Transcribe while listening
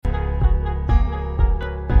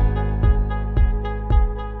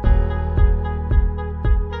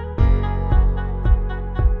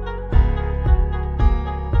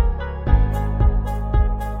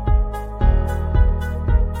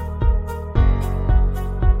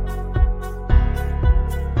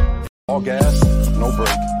All gas, no brake.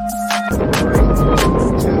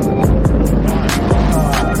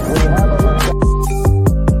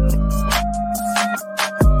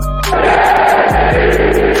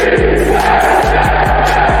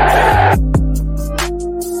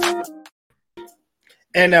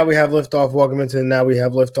 And now we have liftoff. Welcome into Now We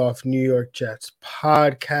Have Liftoff New York Jets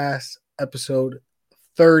podcast, episode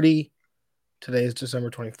 30. Today is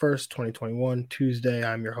December 21st, 2021, Tuesday.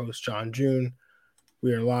 I'm your host, John June.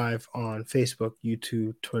 We are live on Facebook,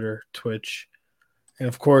 YouTube, Twitter, Twitch. And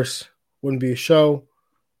of course, wouldn't be a show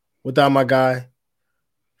without my guy,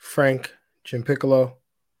 Frank Jim Piccolo.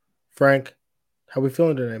 Frank, how we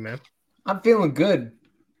feeling today, man? I'm feeling good,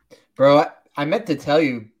 bro. I meant to tell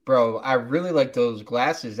you, bro, I really like those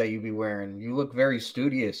glasses that you be wearing. You look very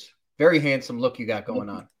studious. Very handsome look you got going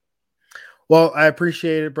on. Well, I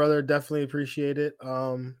appreciate it, brother. Definitely appreciate it.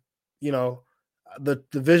 You know, the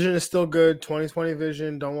vision is still good. 20/20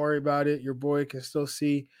 vision. Don't worry about it. Your boy can still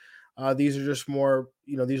see. These are just more,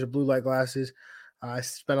 these are blue light glasses. I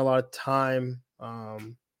spent a lot of time,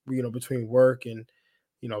 between work and,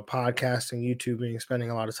 podcasting, YouTubing, spending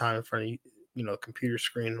a lot of time in front of, computer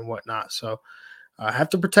screen and whatnot. So I have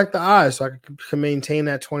to protect the eyes so I can maintain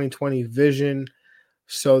that 20/20 vision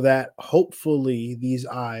so that hopefully these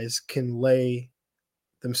eyes can lay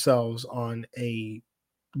themselves on a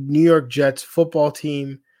New York Jets football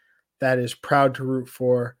team that is proud to root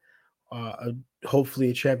for hopefully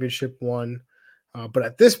a championship one. But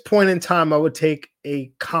at this point in time, I would take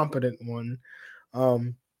a competent one.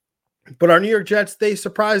 But our New York Jets, they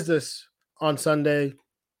surprised us on Sunday,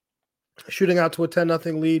 shooting out to a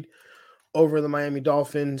 10-0 lead over the Miami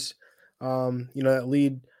Dolphins. That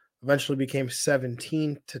lead eventually became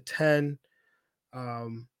 17-10.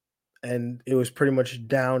 And it was pretty much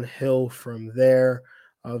downhill from there,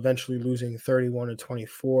 eventually losing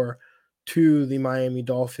 31-24 to the Miami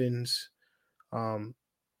Dolphins.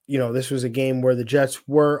 This was a game where the Jets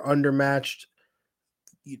were undermatched.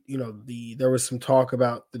 There was some talk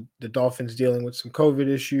about the Dolphins dealing with some COVID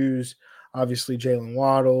issues, obviously Jalen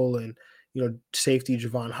Waddle and, safety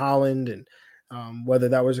Javon Holland, and whether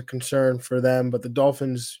that was a concern for them. But the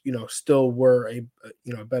Dolphins, still were a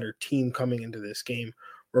better team coming into this game,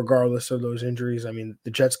 regardless of those injuries. I mean,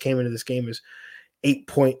 the Jets came into this game as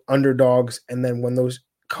 8-point underdogs. And then when those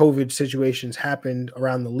COVID situations happened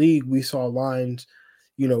around the league, we saw lines,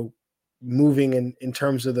 moving in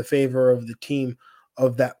terms of the favor of the team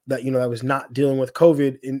of that was not dealing with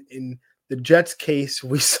COVID. In the Jets case,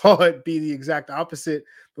 we saw it be the exact opposite.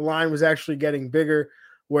 The line was actually getting bigger,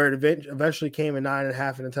 where it eventually came a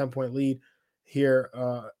 9.5 and a 10-point lead here,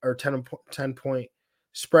 or 10-point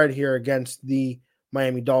spread here against the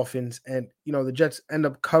Miami Dolphins. And, the Jets end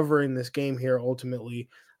up covering this game here ultimately,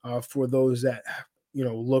 for those that,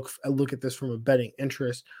 look at this from a betting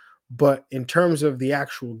interest. But in terms of the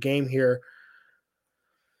actual game here,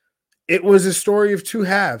 it was a story of two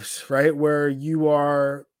halves, right? Where you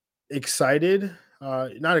are excited,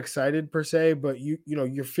 not excited per se, but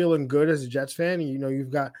you're feeling good as a Jets fan.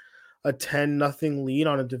 You've got a 10-0 lead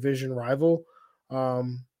on a division rival,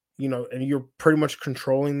 and you're pretty much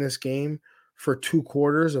controlling this game for 2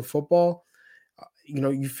 quarters of football.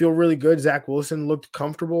 You feel really good. Zach Wilson looked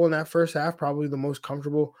comfortable in that first half, probably the most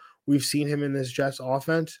comfortable we've seen him in this Jets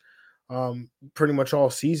offense, pretty much all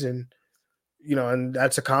season. And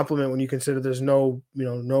that's a compliment when you consider there's no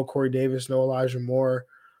Corey Davis, no Elijah Moore.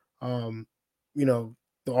 The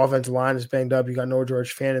offensive line is banged up. You got no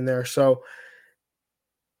George Fant in there. So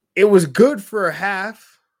it was good for a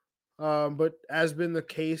half, but as been the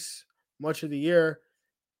case much of the year,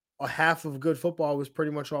 a half of good football was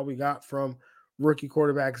pretty much all we got from rookie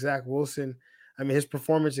quarterback Zach Wilson. I mean, his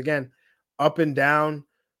performance, again, up and down,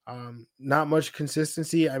 not much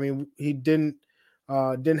consistency. I mean, he didn't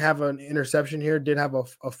have an interception here, did have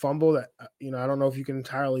a fumble that, I don't know if you can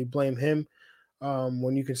entirely blame him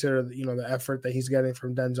when you consider, the effort that he's getting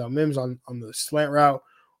from Denzel Mims on the slant route,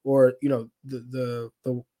 or, the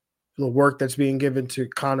work that's being given to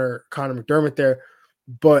Connor McDermott there.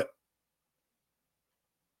 But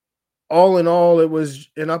all in all, it was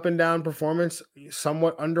an up and down performance,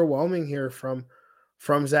 somewhat underwhelming here from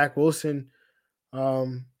Zach Wilson.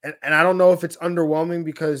 And I don't know if it's underwhelming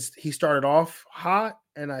because he started off hot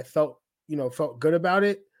and I felt good about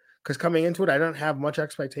it, because coming into it, I don't have much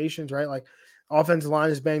expectations, right? Like, offensive line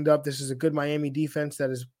is banged up. This is a good Miami defense that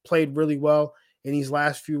has played really well in these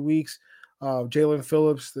last few weeks. Jalen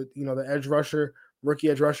Phillips, the edge rusher, rookie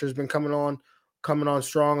edge rusher, has been coming on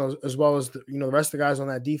strong, as well as the rest of the guys on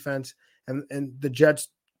that defense. And the Jets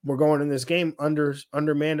were going in this game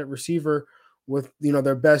undermanned at receiver with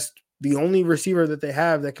their best, the only receiver that they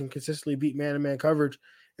have that can consistently beat man-to-man coverage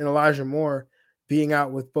and Elijah Moore being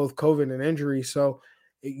out with both COVID and injury. So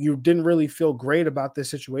you didn't really feel great about this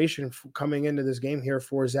situation coming into this game here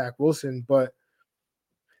for Zach Wilson. But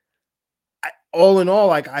all in all,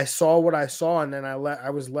 like I saw what I saw, and then I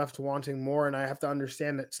was left wanting more. And I have to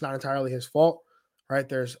understand that it's not entirely his fault, right?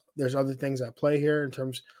 There's other things at play here in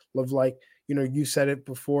terms of like, you said it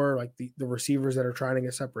before, like the receivers that are trying to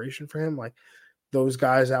get separation for him, like those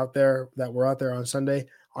guys out there that were out there on Sunday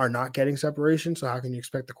are not getting separation. So how can you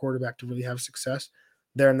expect the quarterback to really have success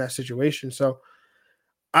there in that situation? So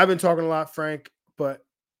I've been talking a lot, Frank, but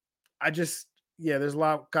there's a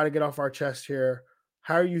lot got to get off our chest here.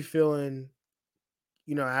 How are you feeling,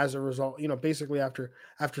 as a result, basically after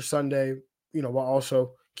Sunday, while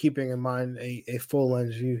also keeping in mind a full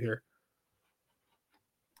lens view here?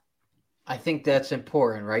 I think that's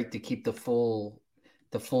important, right? To keep the full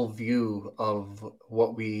view of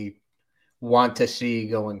what we want to see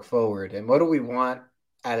going forward. And what do we want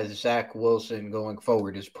out of Zach Wilson going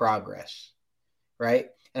forward is progress, right?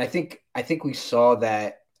 And I think we saw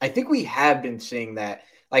that. I think we have been seeing that.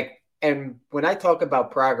 Like, and when I talk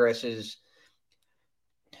about progress is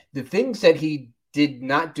the things that he did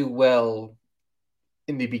not do well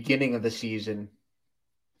in the beginning of the season,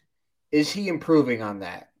 is he improving on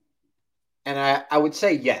that? And I would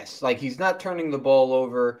say yes. Like, he's not turning the ball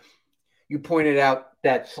over. You pointed out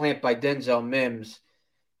that slant by Denzel Mims.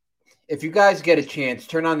 If you guys get a chance,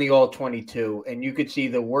 turn on the All-22, and you could see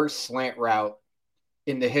the worst slant route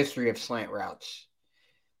in the history of slant routes.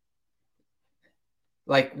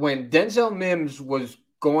 Like, when Denzel Mims was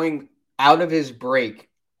going out of his break,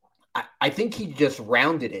 I think he just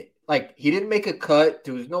rounded it. Like, he didn't make a cut.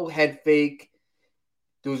 There was no head fake.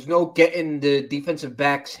 There was no getting the defensive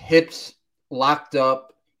back's hips locked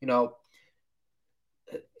up. It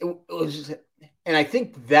was, and I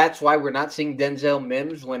think that's why we're not seeing Denzel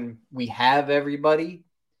Mims when we have everybody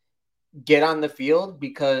get on the field,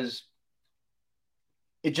 because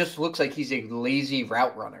it just looks like he's a lazy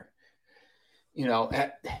route runner.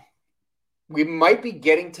 We might be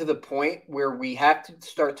getting to the point where we have to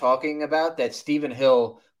start talking about that Stephen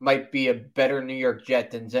Hill might be a better New York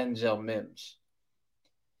Jet than Denzel Mims.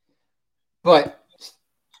 But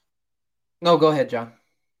no, go ahead, John.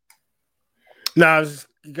 No, I was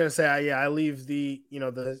gonna say, I leave the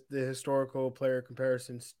the historical player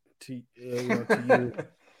comparisons to you.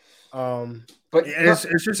 But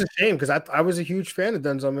it's just a shame because I was a huge fan of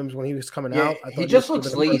Denzel Mims when he was coming out. I thought he just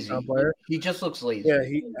looks lazy. He just looks lazy. Yeah,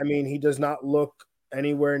 he does not look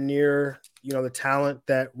anywhere near the talent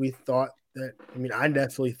that we thought that. I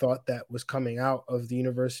definitely thought that was coming out of the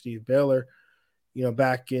University of Baylor,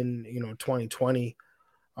 back in 2020.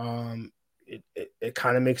 It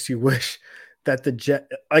kind of makes you wish that the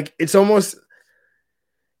Jet, like it's like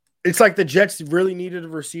the Jets really needed a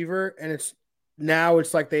receiver, and it's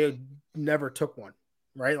like they never took one,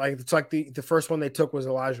 right? Like it's like the first one they took was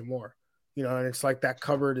Elijah Moore, and it's like that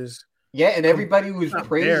cupboard is and everybody was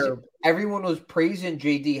praising. Everyone was praising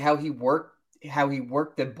JD how he worked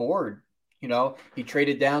the board. He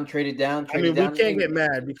traded down. We can't get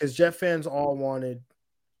mad because Jet fans all wanted.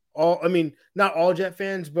 Not all Jet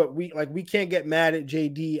fans, but we can't get mad at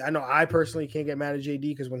JD. I know I personally can't get mad at JD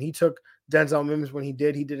because when he took Denzel Mims, when he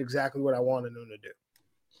did exactly what I wanted him to do.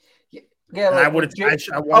 Yeah, like I would.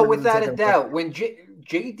 Without a doubt, when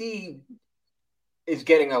JD is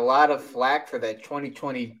getting a lot of flack for that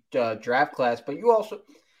 2020 draft class, but you also,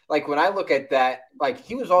 like, when I look at that, like,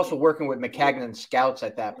 he was also working with Maccagnan scouts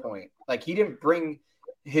at that point. Like, he didn't bring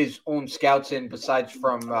his own scouts in besides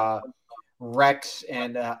from Rex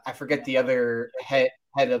and I forget the other head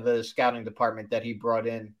of the scouting department that he brought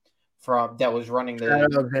in from that was running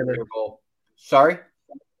the Bowl. Sorry?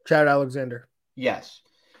 Chad Alexander. Yes.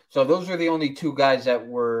 So those are the only two guys that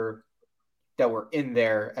were in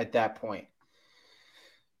there at that point.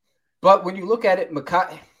 But when you look at it,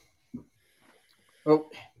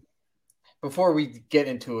 before we get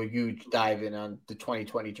into a huge dive in on the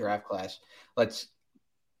 2020 draft class, let's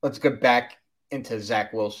get back into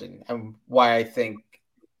Zach Wilson and why I think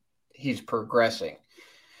he's progressing.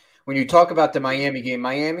 When you talk about the Miami game,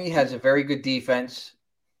 Miami has a very good defense.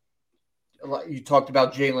 You talked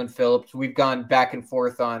about Jalen Phillips. We've gone back and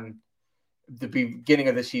forth on the beginning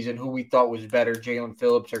of the season who we thought was better, Jalen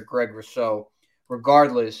Phillips or Greg Rousseau.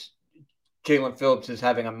 Regardless, Jalen Phillips is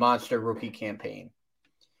having a monster rookie campaign.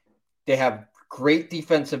 They have great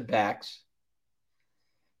defensive backs.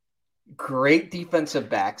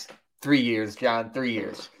 3 years, John, 3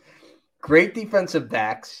 years. Great defensive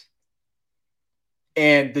backs.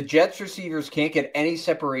 And the Jets receivers can't get any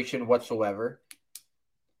separation whatsoever.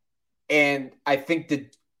 And I think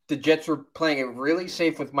the the Jets were playing it really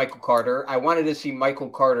safe with Michael Carter. I wanted to see Michael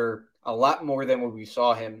Carter a lot more than when we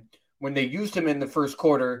saw him. When they used him in the first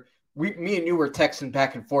quarter, me and you were texting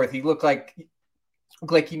back and forth. He looked like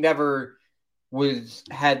he never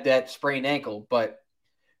had that sprained ankle, but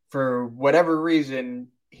for whatever reason,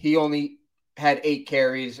 he only had 8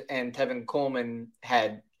 carries and Tevin Coleman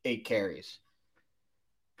had 8 carries.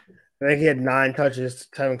 I think he had 9 touches.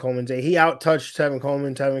 Tevin Coleman's 8. He out-touched Tevin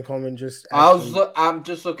Coleman. Tevin Coleman just I'm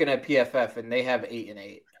just looking at PFF, and they have 8 and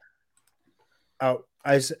 8.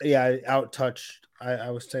 Out-touched. I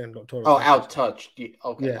was saying total. Oh, out-touched.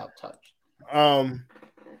 Okay, yeah. out-touched.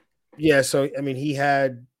 Yeah. So I mean, he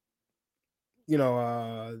had, he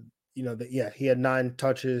had 9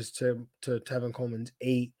 touches to Tevin Coleman's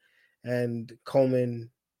 8, and Coleman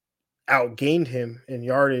outgained him in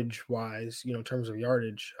yardage wise, in terms of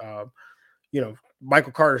yardage.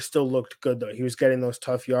 Michael Carter still looked good though. He was getting those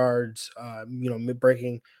tough yards,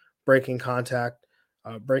 breaking contact,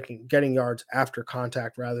 getting yards after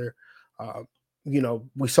contact rather.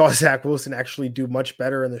 We saw Zach Wilson actually do much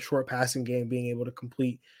better in the short passing game, being able to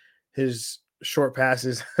complete his short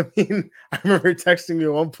passes. I mean, I remember texting me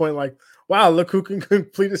at one point like, wow, look who can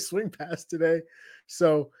complete a swing pass today.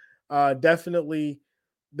 So definitely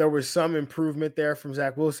there was some improvement there from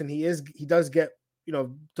Zach Wilson. He does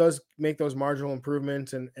make those marginal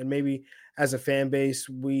improvements, and maybe as a fan base,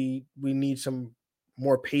 we need some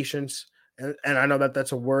more patience. And I know that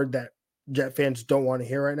that's a word that Jet fans don't want to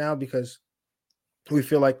hear right now, because we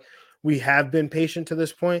feel like we have been patient to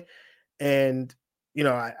this point. And,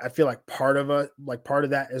 I feel like part of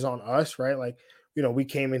that is on us, right? Like, we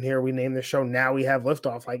came in here, we named the show, now we have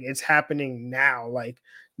liftoff. Like, it's happening now. Like,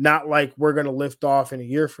 not like we're going to lift off in a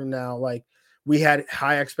year from now. Like, we had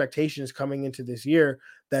high expectations coming into this year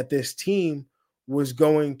that this team was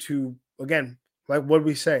going to, again, like what did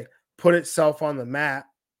we say, put itself on the map.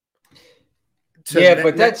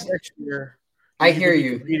 But that's next year. I hear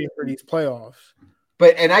you competing for these playoffs.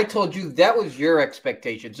 And I told you that was your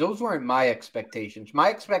expectations. Those weren't my expectations. My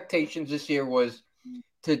expectations this year was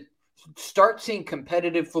to start seeing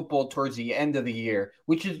competitive football towards the end of the year,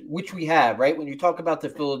 which we have, right? When you talk about the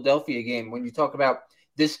Philadelphia game, when you talk about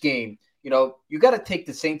this game, you got to take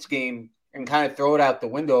the Saints game and kind of throw it out the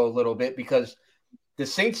window a little bit, because the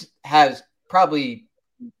Saints has probably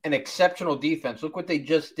an exceptional defense. Look what they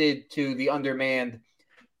just did to the undermanned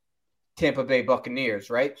Tampa Bay Buccaneers,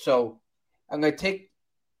 right? So I'm going to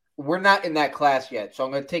we're not in that class yet. So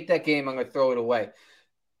I'm going to take that game. I'm going to throw it away.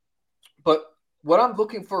 But what I'm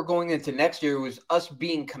looking for going into next year was us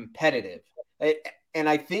being competitive. And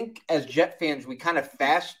I think as Jet fans, we kind of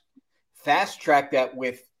fast track that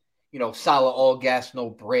with, Salah all gas, no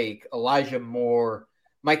break, Elijah Moore,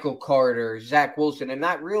 Michael Carter, Zach Wilson, and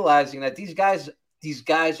not realizing that these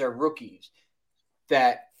guys are rookies,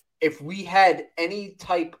 that if we had any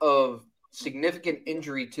type of significant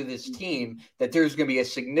injury to this team, that there's going to be a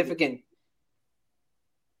significant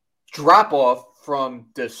drop off from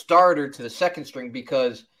the starter to the second string,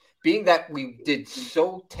 because being that we did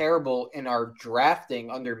so terrible in our drafting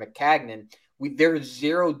under Maccagnan, there's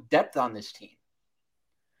zero depth on this team.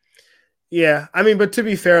 Yeah, I mean, but to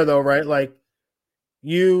be fair though, right? Like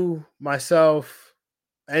you, myself,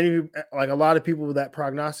 like a lot of people that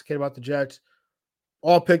prognosticate about the Jets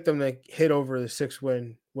all picked them to hit over the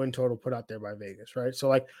 6-win total put out there by Vegas, right? So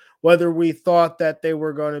like whether we thought that they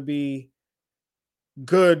were going to be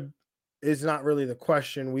good is not really the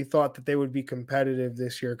question. We thought that they would be competitive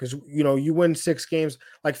this year because, you win 6 games.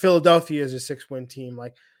 Like Philadelphia is a 6-win team.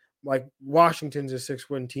 Like Washington's a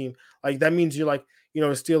 6-win team. Like that means you're like,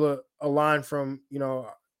 to steal a line from,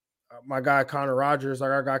 my guy Connor Rogers, like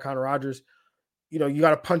our guy Connor Rogers, you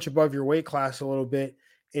got to punch above your weight class a little bit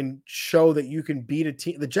and show that you can beat a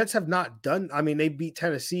team. The Jets have not done. I mean, they beat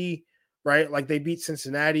Tennessee, right? Like they beat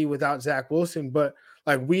Cincinnati without Zach Wilson, but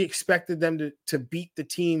like we expected them to beat the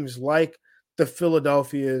teams like the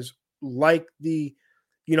Philadelphias, like the,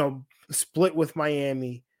 split with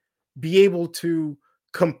Miami, be able to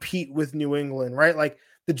compete with New England, right? Like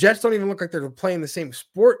the Jets don't even look like they're playing the same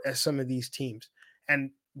sport as some of these teams.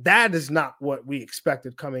 And that is not what we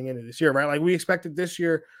expected coming into this year, right? Like we expected this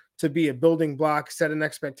year to be a building block, set an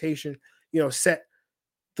expectation, set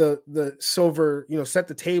the silver, set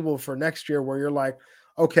the table for next year where you're like,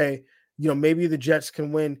 okay, maybe the Jets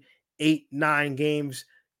can win 8-9 games,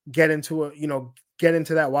 get into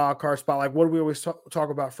that wild card spot. Like what do we always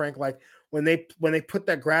talk about, Frank? Like when they put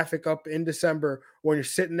that graphic up in December, when you're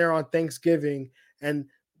sitting there on Thanksgiving and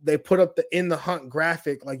they put up the in the hunt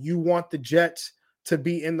graphic, like you want the Jets to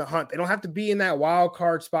be in the hunt. They don't have to be in that wild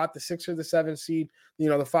card spot, the 6 or the 7 seed,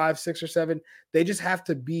 the 5, 6, or 7. They just have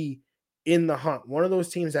to be in the hunt, one of those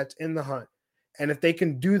teams that's in the hunt. And if they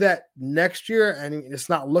can do that next year, and it's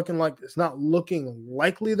not looking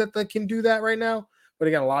likely that they can do that right now. But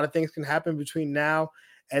again, a lot of things can happen between now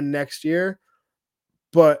and next year.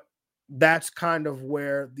 But that's kind of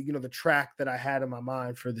where the track that I had in my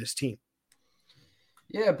mind for this team.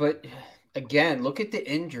 Yeah, but again, look at the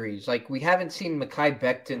injuries. Like, we haven't seen Mekhi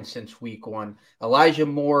Becton since week 1. Elijah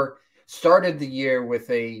Moore started the year with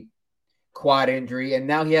a quad injury, and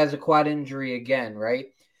now he has a quad injury again, right?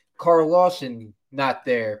 Carl Lawson, not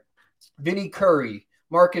there. Vinny Curry,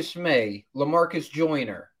 Marcus May, LaMarcus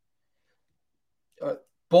Joyner.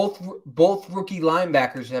 Both rookie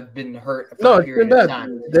linebackers have been hurt for a period of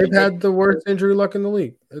time. They've had the worst injury luck in the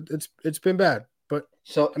league. It's been bad. But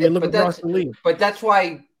so I mean, look across the league. But that's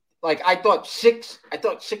why, like, I thought 6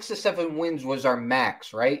 to 7 wins was our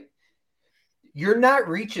max, right? You're not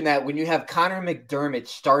reaching that when you have Connor McDermott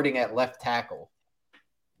starting at left tackle.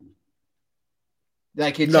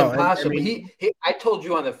 Like, it's impossible. I told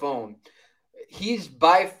you on the phone, he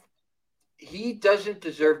doesn't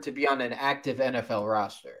deserve to be on an active NFL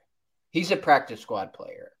roster. He's a practice squad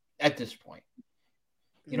player at this point.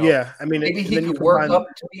 Yeah, I mean, maybe he could work up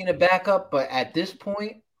to being a backup, but at this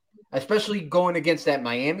point, especially going against that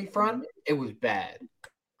Miami front, it was bad.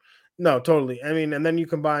 No, totally. I mean, and then you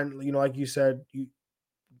combine, like you said,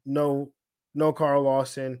 no Carl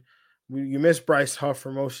Lawson. You miss Bryce Huff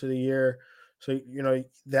for most of the year. So,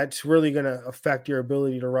 that's really going to affect your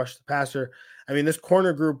ability to rush the passer. I mean, this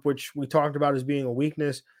corner group, which we talked about as being a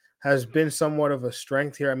weakness, has been somewhat of a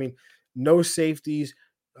strength here. I mean, no safeties,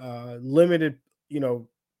 limited,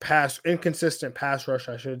 inconsistent pass rush,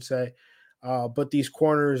 I should say. But these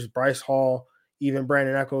corners, Bryce Hall, even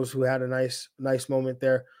Brandon Echols, who had a nice moment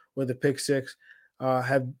there with a pick six,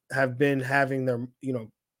 have been having their,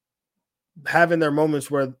 having their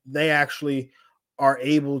moments where they actually are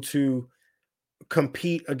able to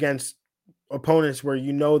compete against opponents where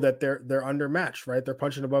that they're undermatched, right? They're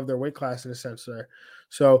punching above their weight class in a sense there.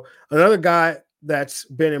 So another guy that's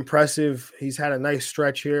been impressive, he's had a nice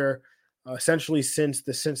stretch here, essentially since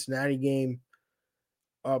the Cincinnati game.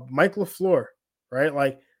 Mike LaFleur, right?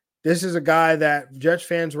 Like, this is a guy that Jets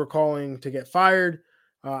fans were calling to get fired.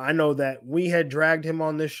 I know that we had dragged him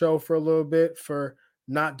on this show for a little bit for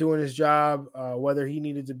not doing his job, whether he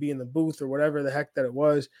needed to be in the booth or whatever the heck that it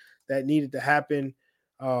was that needed to happen.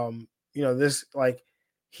 This, like,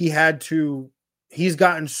 he's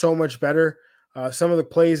gotten so much better. Some of the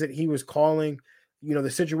plays that he was calling, the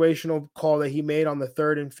situational call that he made on the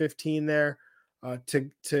 3rd and 15 there,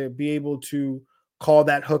 to be able to call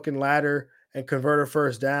that hook and ladder and convert a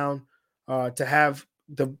first down, to have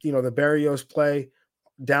the Berrios play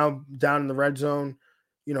down in the red zone,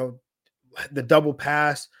 the double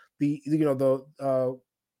pass, the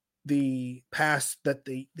pass that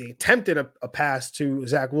they attempted a pass to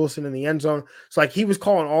Zach Wilson in the end zone. It's like he was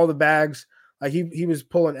calling all the bags. Like, he was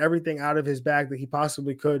pulling everything out of his bag that he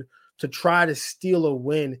possibly could to try to steal a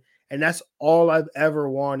win. And that's all I've ever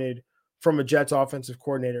wanted from a Jets offensive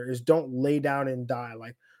coordinator, is don't lay down and die.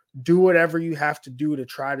 Like, do whatever you have to do to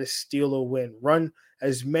try to steal a win. Run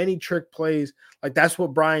as many trick plays. Like, that's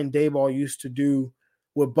what Brian Daboll used to do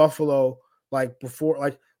with Buffalo, like, before,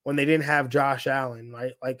 like, when they didn't have Josh Allen,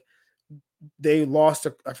 right? Like, they lost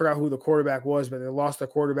I forgot who the quarterback was, but they lost their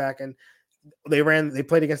quarterback, and they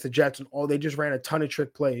played against the Jets, and they just ran a ton of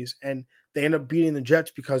trick plays, and they end up beating the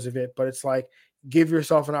Jets because of it. But it's like, give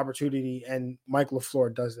yourself an opportunity, and Mike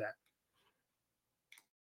LaFleur does that.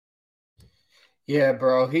 Yeah,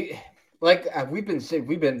 bro. We've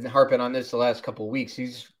been harping on this the last couple of weeks.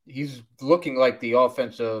 He's looking like the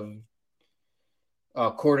offensive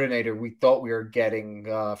coordinator we thought we were getting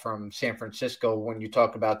from San Francisco when you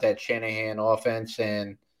talk about that Shanahan offense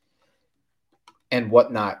and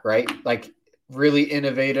whatnot, right? Like, really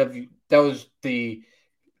innovative. That was the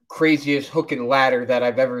craziest hook and ladder that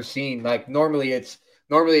I've ever seen. Like, normally it's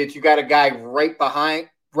you got a guy right behind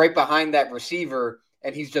that receiver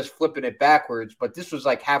and he's just flipping it backwards. But this was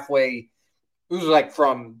like halfway. It was like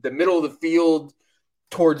from the middle of the field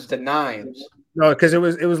towards the nines. No, because it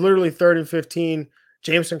was literally 3rd and 15.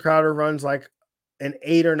 Jameson Crowder runs like an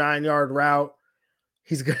 8 or 9 yard route.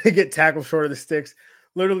 He's going to get tackled short of the sticks.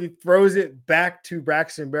 Literally throws it back to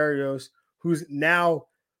Braxton Berrios, who's now,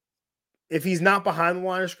 if he's not behind the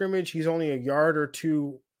line of scrimmage, he's only a yard or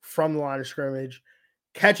two from the line of scrimmage,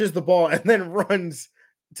 catches the ball, and then runs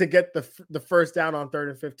to get the first down on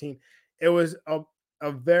 3rd and 15. It was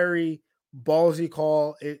a very ballsy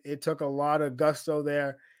call. It took a lot of gusto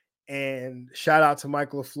there. And shout out to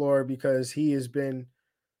Mike LaFleur, because he's been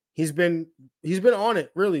on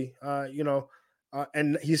it, really.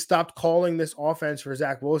 And he stopped calling this offense for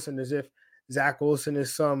Zach Wilson as if Zach Wilson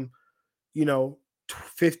is some,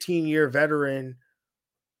 15-year veteran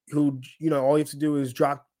who, all you have to do is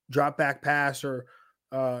drop back pass or,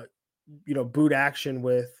 uh, boot action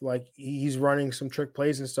with. Like, he's running some trick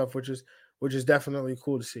plays and stuff, which is definitely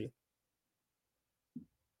cool to see.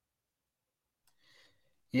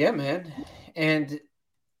 Yeah, man. And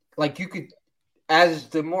like you could, as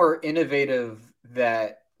the more innovative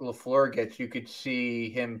that LaFleur gets, you could see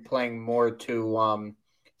him playing more to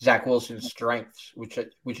Zach Wilson's strengths, which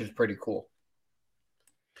is pretty cool.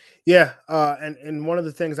 Yeah, and one of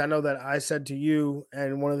the things I know that I said to you,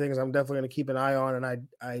 and one of the things I'm definitely going to keep an eye on, and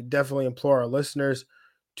I definitely implore our listeners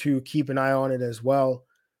to keep an eye on it as well,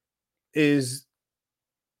 is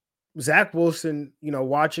Zach Wilson.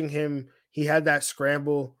 Watching him, he had that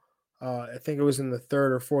scramble. I think it was in the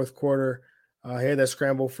third or fourth quarter. He had that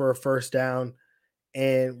scramble for a first down,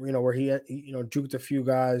 and where he juked a few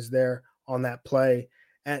guys there on that play.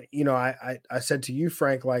 And I said to you,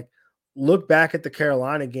 Frank, like, look back at the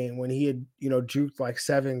Carolina game when he had juked like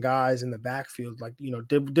 7 guys in the backfield, like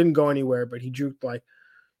didn't go anywhere, but he juked like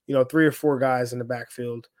 3 or 4 guys in the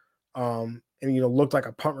backfield, and looked like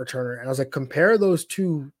a punt returner. And I was like, compare those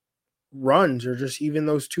two runs, or just even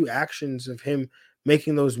those two actions of him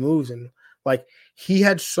making those moves, and like, he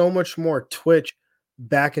had so much more twitch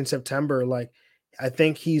back in September. Like, I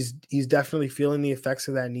think he's definitely feeling the effects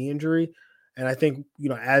of that knee injury. And I think,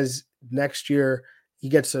 as next year he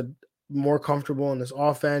gets more comfortable in this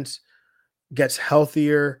offense, gets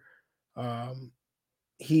healthier, um,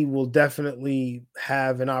 he will definitely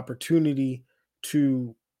have an opportunity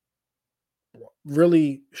to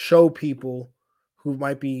really show people who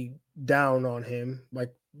might be down on him,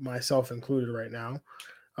 like myself included right now,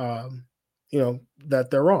 um,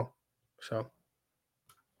 that they're wrong.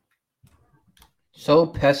 So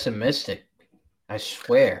pessimistic, I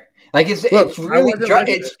swear. Like Look, it's really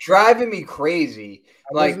it's driving me crazy.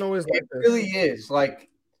 Like, it really is. Like,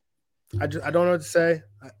 I don't know what to say.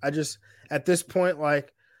 I just, at this point,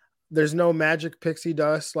 like, there's no magic pixie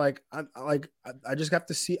dust. Like, I just have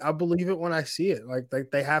to see. I believe it when I see it. Like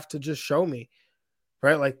they have to just show me,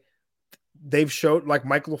 right? Like, they've showed, like,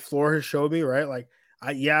 Mike LaFleur has showed me, right? Like,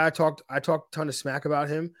 I talked a ton of smack about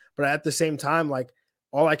him, but at the same time, like,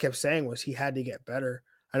 all I kept saying was he had to get better.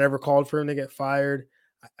 I never called for him to get fired.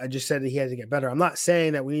 I just said that he had to get better. I'm not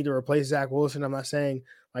saying that we need to replace Zach Wilson. I'm not saying,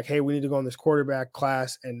 like, hey, we need to go in this quarterback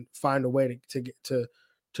class and find a way to get to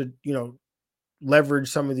leverage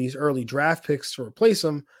some of these early draft picks to replace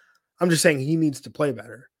him. I'm just saying he needs to play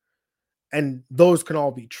better. And those can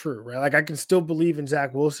all be true, right? Like, I can still believe in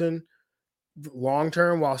Zach Wilson long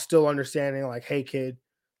term while still understanding, like, hey, kid,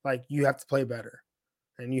 like, you have to play better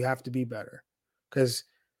and you have to be better, because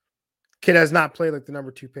kid has not played like the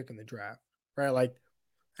number 2 pick in the draft, right? Like,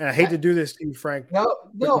 and I hate to do this to you, Frank.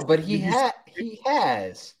 But he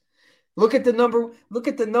has. Look at the number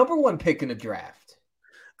 1 pick in the draft.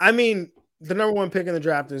 I mean, the number 1 pick in the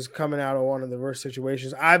draft is coming out of one of the worst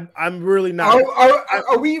situations. I'm really not.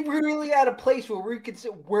 Are we really at a place where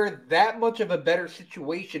we're that much of a better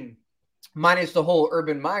situation, minus the whole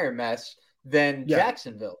Urban Meyer mess, than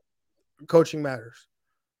Jacksonville? Coaching matters.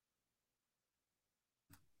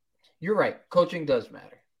 You're right. Coaching does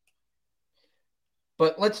matter.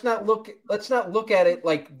 But let's not look at it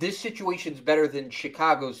like this situation's better than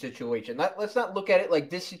Chicago's situation. Let's not look at it like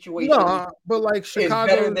this situation but like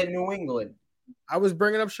Chicago is better than New England. I was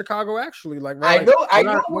bringing up Chicago, actually. Like, right, I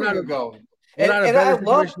know where you're going. We're not a better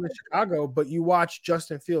situation than Chicago, but you watch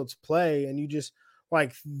Justin Fields play and you just,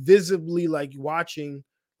 like, visibly, like, watching,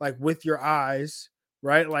 like, with your eyes,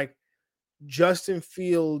 right? Like, Justin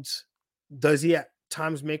Fields, does he at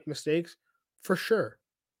times make mistakes? For sure.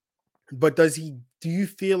 But do you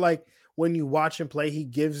feel like when you watch him play, he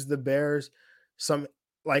gives the Bears some,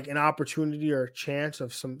 like, an opportunity or a chance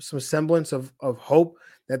of some semblance of hope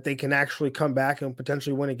that they can actually come back and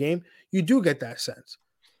potentially win a game? You do get that sense.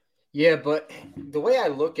 Yeah, but the way I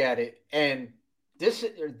look at it, and this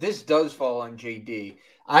does fall on JD.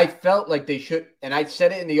 I felt like they should, and I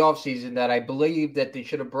said it in the offseason, that I believe that they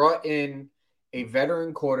should have brought in a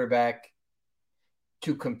veteran quarterback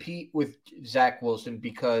to compete with Zach Wilson,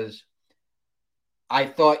 because I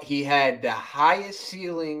thought he had the highest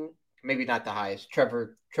ceiling, maybe not the highest.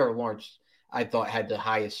 Trevor Lawrence, I thought, had the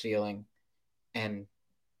highest ceiling,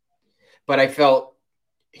 but I felt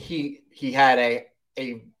he had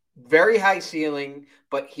a very high ceiling,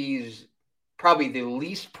 but he's probably the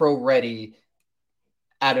least pro ready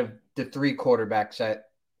out of the 3 quarterbacks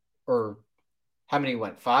or how many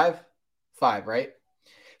went? 5, right?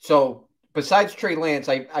 So besides Trey Lance,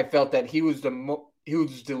 I felt that he was the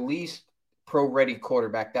least pro-ready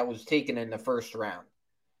quarterback that was taken in the first round.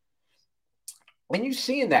 And you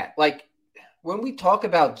seeing that, like when we talk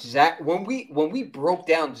about Zach, when we broke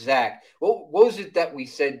down Zach, what was it that we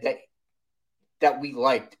said that we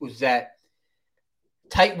liked was that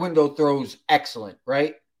tight window throws excellent,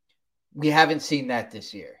 right? We haven't seen that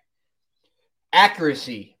this year.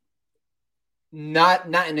 Accuracy, not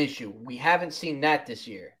an issue. We haven't seen that this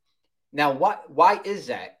year. Now, why is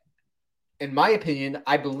that? In my opinion,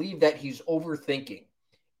 I believe that he's overthinking.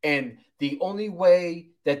 And the only way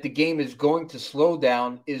that the game is going to slow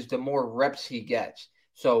down is the more reps he gets.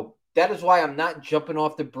 So that is why I'm not jumping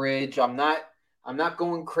off the bridge. I'm not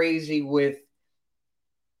going crazy with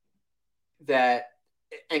that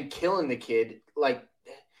and killing the kid. Like,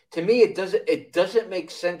 to me, it doesn't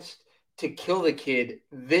make sense to kill the kid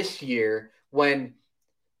this year when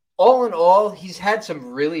all in all, he's had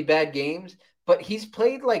some really bad games, but he's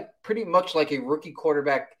played like pretty much like a rookie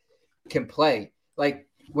quarterback can play. Like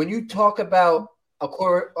when you talk about a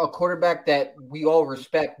quarterback that we all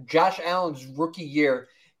respect, Josh Allen's rookie year,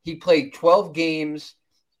 he played 12 games,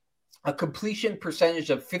 a completion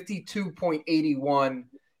percentage of 52.81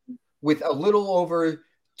 with a little over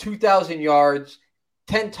 2,000 yards,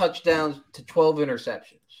 10 touchdowns to 12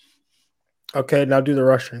 interceptions. Okay, now do the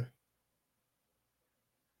rushing.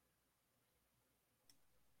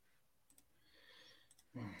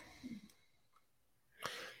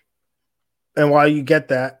 And while you get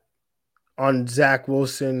that, on Zach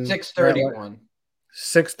Wilson, 631.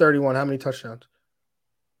 631. How many touchdowns?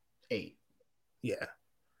 8. Yeah.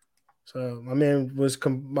 So my man was.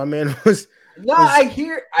 No,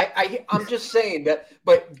 I'm just saying that.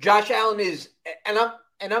 But Josh Allen is, and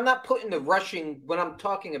I'm not putting the rushing when I'm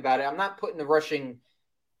talking about it. I'm not putting the rushing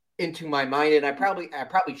into my mind, and I probably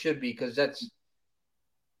should be because that's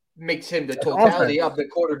makes him the totality of the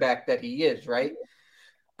quarterback that he is, right?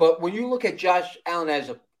 But when you look at Josh Allen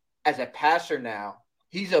as a passer now,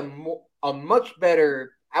 he's a much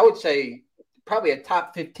better, I would say, probably a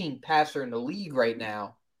top 15 passer in the league right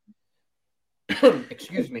now.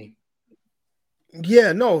 Excuse me.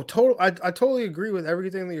 Yeah, no, total. I totally agree with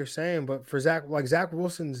everything that you're saying, but for Zach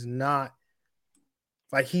Wilson's not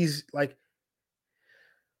like he's like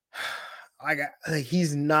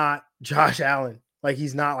he's not Josh Allen. Like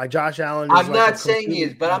he's not like Josh Allen. I'm not saying he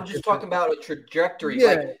is, but I'm just talking about a trajectory.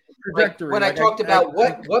 Yeah, trajectory. When I talked about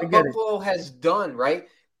what Buffalo has done, right?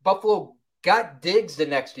 Buffalo got Diggs the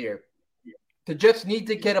next year. The Jets need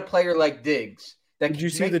to get a player like Diggs. Did you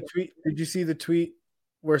see the tweet? Did you see the tweet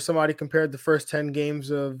where somebody compared the first 10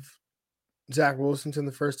 games of Zach Wilson to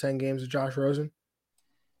the first 10 games of Josh Rosen?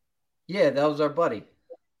 Yeah, that was our buddy.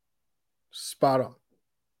 Spot on.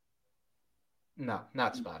 No,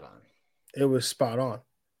 not spot on. It was spot on.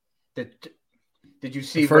 Did you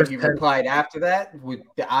see what he replied after that with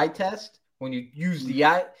the eye test? When you use the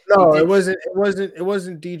eye? No, it wasn't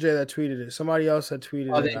DJ that tweeted it. Somebody else had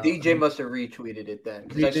tweeted it. Then DJ must have retweeted it then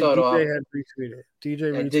because I saw it off. DJ had retweeted.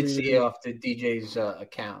 DJ I did see it off the DJ's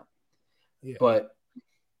account. Yeah. But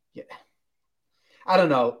yeah, I don't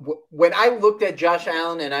know. When I looked at Josh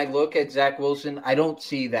Allen and I look at Zach Wilson, I don't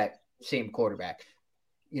see that same quarterback.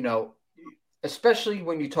 You know, especially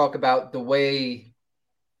when you talk about the way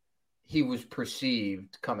he was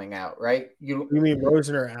perceived coming out, right? You mean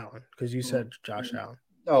Rosen or Allen? Because you said Josh Allen.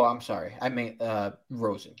 Oh, I'm sorry. I mean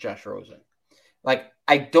Rosen, Josh Rosen. Like,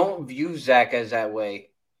 I don't view Zach as that way.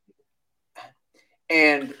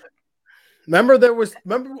 And remember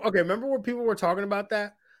when people were talking about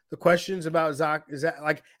that? The questions about Zach, is that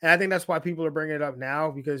like, and I think that's why people are bringing it up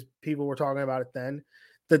now because people were talking about it then.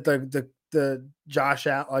 That the Josh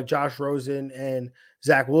Rosen and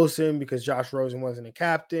Zach Wilson, because Josh Rosen wasn't a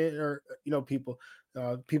captain, or people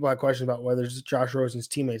had questions about whether Josh Rosen's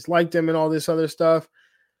teammates liked him and all this other stuff.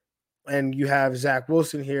 And you have Zach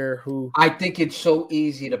Wilson here, who I think it's so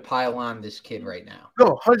easy to pile on this kid right now.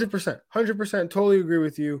 No, 100%, totally agree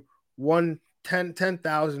with you,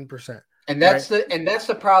 10,000%. And that's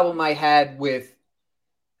the problem I had with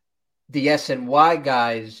the SNY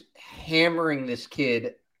guys hammering this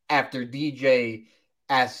kid after DJ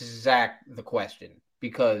asked Zach the question,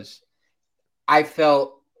 because I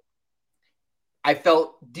felt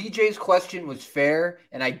DJ's question was fair,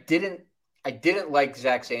 and I didn't like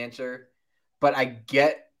Zach's answer, but I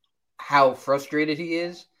get how frustrated he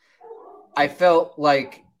is. I felt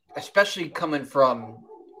like, especially coming from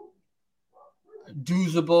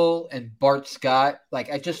Doozable and Bart Scott,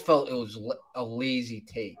 like I just felt it was a lazy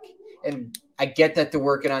take. And I get that they're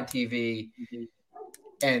working on TV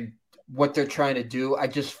and what they're trying to do. I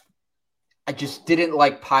just didn't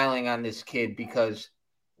like piling on this kid because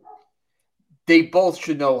they both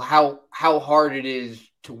should know how hard it is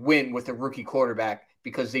to win with a rookie quarterback,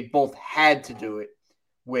 because they both had to do it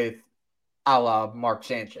with a la Mark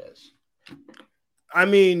Sanchez. I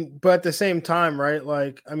mean, but at the same time, right?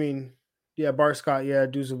 Like, I mean, yeah, Bart Scott, yeah,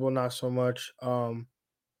 Duzable, not so much.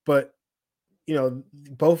 But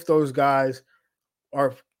both those guys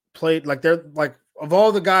are played like they're like of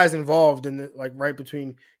all the guys involved in the like right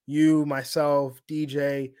between you, myself,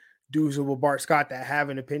 DJ, Duzable, Bart Scott that have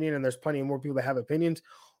an opinion, and there's plenty more people that have opinions.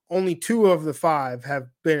 Only two of the five have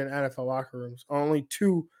been in NFL locker rooms. Only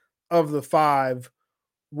two of the five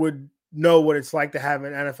would know what it's like to have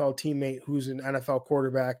an NFL teammate who's an NFL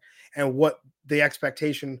quarterback and what the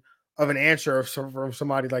expectation of an answer from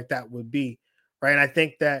somebody like that would be, right? And I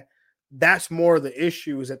think that that's more the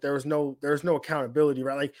issue is that there's no accountability,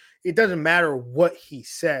 right? Like it doesn't matter what he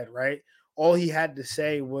said, right? All he had to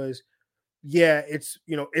say was, yeah, it's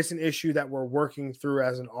an issue that we're working through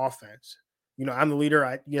as an offense. I'm the leader.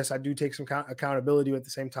 I do take some accountability, but at the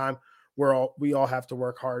same time, we all have to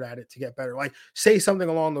work hard at it to get better. Like say something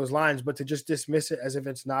along those lines, but to just dismiss it as if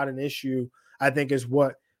it's not an issue, I think is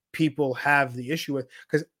what people have the issue with.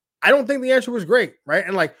 Because I don't think the answer was great, right?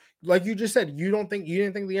 And like you just said, you didn't think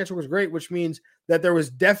the answer was great, which means that there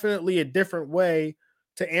was definitely a different way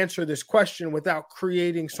to answer this question without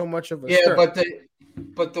creating so much of a Yeah, stir.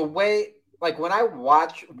 but the way like when I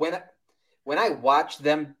watch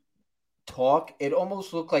them talk, it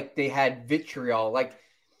almost looked like they had vitriol. Like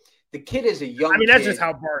the kid is a I young mean, that's just kid.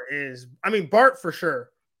 how Bart is. I mean, Bart for sure.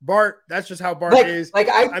 Bart, that's just how Bart Like is. like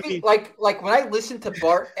I I feel mean, like when I listen to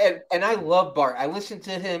Bart and I love Bart. I listen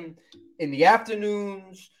to him in the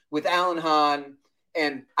afternoons with Alan Hahn,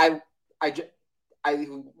 and I I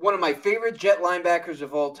one of my favorite Jet linebackers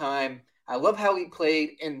of all time. I love how he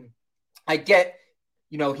played, and I get,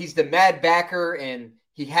 he's the mad backer and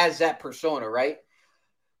he has that persona, right?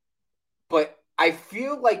 But I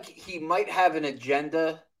feel like he might have an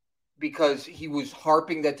agenda because he was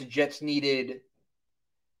harping that the Jets needed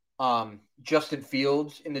Justin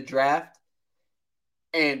Fields in the draft.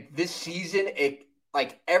 And this season, it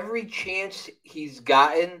like every chance he's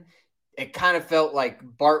gotten, it kind of felt like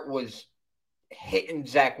Bart was hitting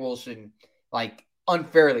Zach Wilson like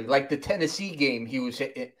unfairly. Like the Tennessee game, he was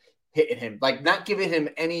hitting him, like not giving him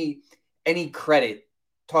any credit.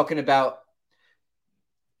 Talking about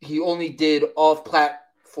he only did off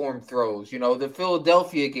platform throws. The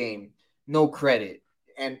Philadelphia game, no credit.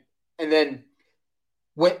 And then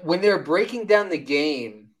when they're breaking down the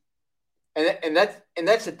game, and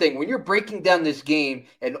that's the thing. When you're breaking down this game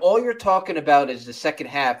and all you're talking about is the second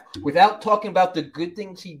half without talking about the good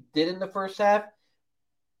things he did in the first half,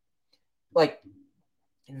 like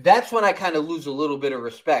that's when I kind of lose a little bit of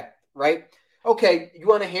respect, right? Okay, you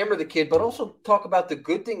want to hammer the kid, but also talk about the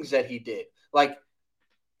good things that he did. Like,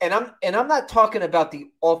 and I'm not talking about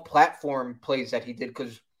the off-platform plays that he did,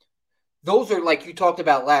 because those are, like you talked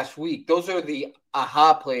about last week, those are the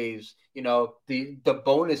aha plays, the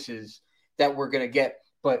bonuses that we're gonna get.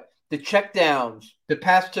 But the check downs, the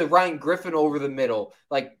pass to Ryan Griffin over the middle,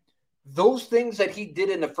 like those things that he did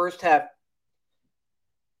in the first half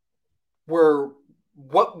were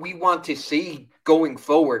what we want to see going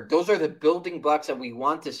forward. Those are the building blocks that we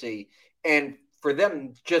want to see. And for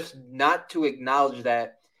them just not to acknowledge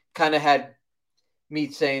that kind of had me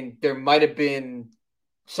saying there might have been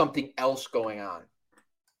something else going on.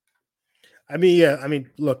 I mean, yeah. I mean,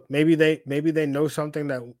 look, maybe they know something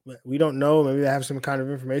that we don't know. Maybe they have some kind of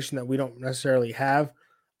information that we don't necessarily have.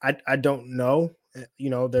 I don't know.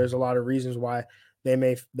 There's a lot of reasons why they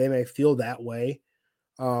may feel that way.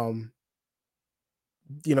 Um,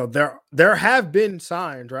 there have been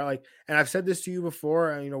signs, right? Like, and I've said this to you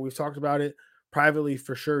before, and we've talked about it privately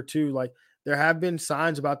for sure too. Like, there have been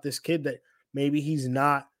signs about this kid that maybe he's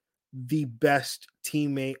not the best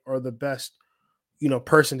teammate or the best,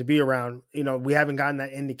 person to be around. We haven't gotten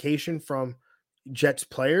that indication from Jets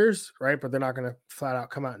players, right? But they're not going to flat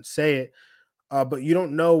out come out and say it. But you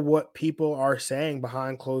don't know what people are saying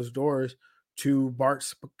behind closed doors to Bart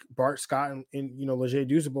Scott and Leger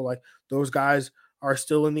Duzable. Like those guys are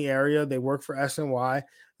still in the area. They work for SNY.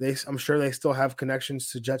 I'm sure they still have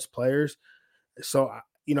connections to Jets players. So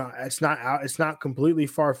it's not completely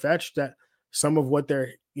far fetched that some of what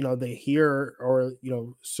they hear, or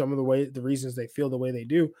some of the reasons they feel the way they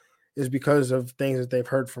do is because of things that they've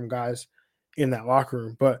heard from guys in that locker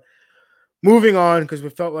room. But moving on, because we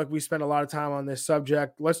felt like we spent a lot of time on this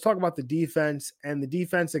subject, let's talk about the defense. And the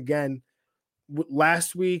defense again,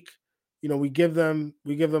 last week, we give them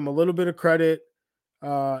a little bit of credit,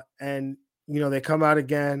 and they come out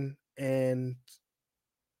again and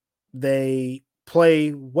they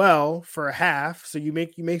play well for a half. So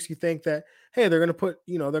makes you think that, hey, they're gonna put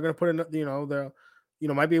another,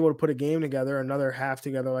 they'll might be able to put a game together, another half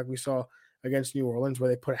together, like we saw against New Orleans, where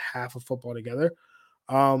they put half of football together.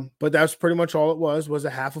 But that's pretty much all it was a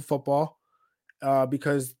half of football,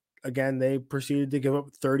 because again, they proceeded to give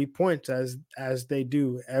up 30 points as they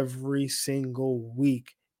do every single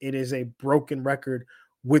week. It is a broken record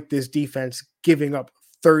with this defense giving up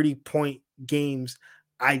 30-point games.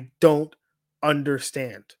 I don't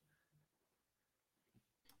understand.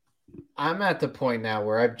 I'm at the point now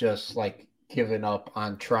where I've just like given up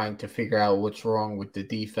on trying to figure out what's wrong with the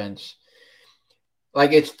defense.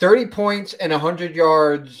 Like it's 30 points and 100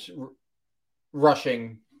 yards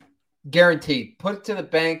rushing guaranteed. Put it to the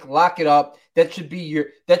bank, lock it up. That should be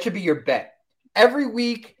your bet. Every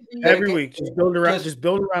week. Every week, just build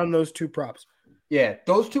around those two props. Yeah,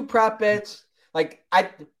 those two prop bets. Like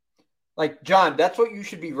John, that's what you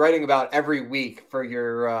should be writing about every week for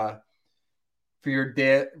your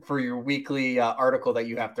weekly article that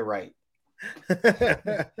you have to write.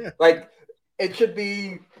 Like it should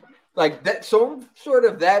be like that, some sort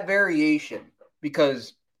of that variation,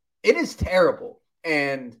 because it is terrible.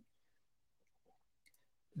 And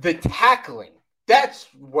the tackling, that's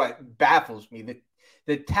what baffles me.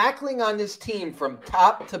 The tackling on this team from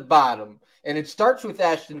top to bottom, and it starts with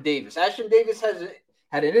Ashtyn Davis. Ashtyn Davis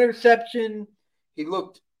had an interception. He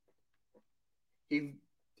looked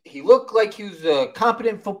like he was a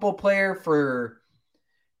competent football player for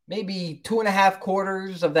maybe 2.5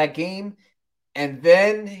 quarters of that game. And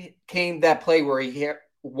then came that play where he hit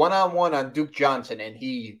one-on-one on Duke Johnson, and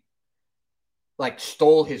he like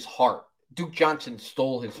stole his heart. Duke Johnson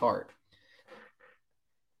stole his heart.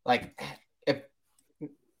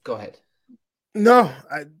 Go ahead. No,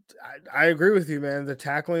 I agree with you, man. The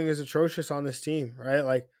tackling is atrocious on this team, right?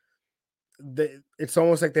 Like it's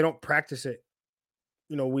almost like they don't practice it.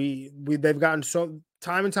 You know, they've gotten so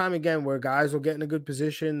time and time again where guys will get in a good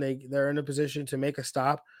position, they're in a position to make a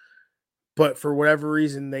stop, but for whatever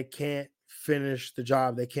reason they can't finish the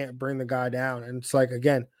job. They can't bring the guy down, and it's like,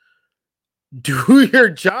 again, do your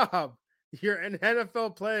job. You're an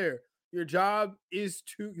NFL player. You're an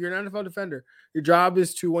NFL defender. Your job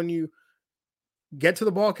is to, when you get to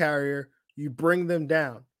the ball carrier, you bring them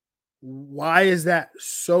down. Why is that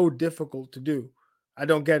so difficult to do? I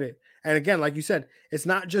don't get it. And again, like you said, it's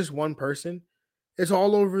not just one person. It's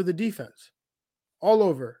all over the defense. All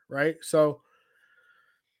over, right? So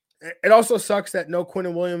it also sucks that no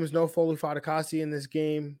Quinnen Williams, no Foley Fatukasi in this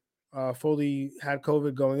game. Foley had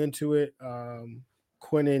COVID going into it.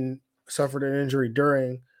 Quinnen suffered an injury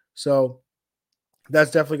during. So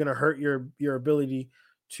that's definitely going to hurt your ability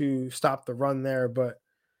to stop the run there. But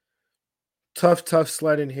tough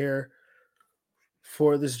sledding here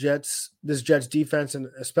for this Jets defense, and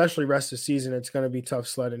especially rest of the season. It's going to be tough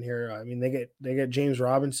sledding here. I mean, they get James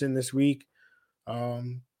Robinson this week.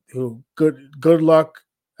 Who good luck.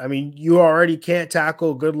 I mean, you already can't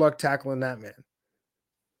tackle. Good luck tackling that man.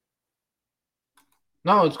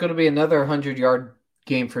 No, it's going to be another 100-yard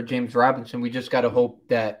game for James Robinson. We just got to hope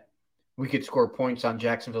that we could score points on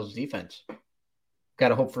Jacksonville's defense. Got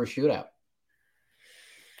to hope for a shootout.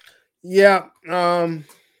 Yeah.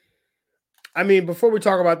 I mean, before we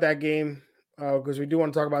talk about that game, because we do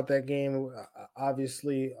want to talk about that game,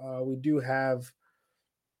 obviously, we do have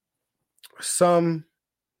some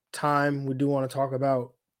time. We do want to talk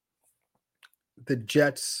about the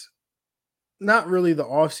Jets, not really the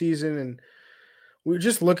offseason, and we're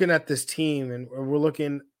just looking at this team, and we're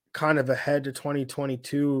looking kind of ahead to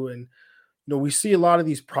 2022, and we see a lot of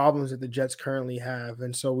these problems that the Jets currently have,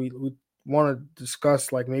 and so we want to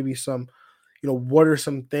discuss like maybe some, what are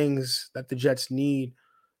some things that the Jets need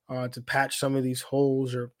to patch some of these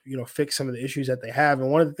holes, or fix some of the issues that they have.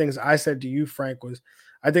 And one of the things I said to you, Frank, was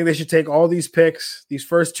I think they should take all these picks, these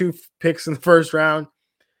first 2 picks in the first round,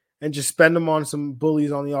 and just spend them on some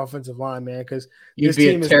bullies on the offensive line, man. Because you'd be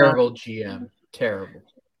a terrible GM. Terrible.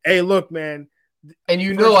 Hey, look, man. And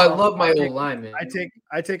I love my old lineman.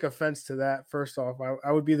 I take offense to that. First off,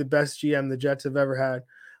 I would be the best GM the Jets have ever had.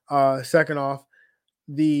 Second off,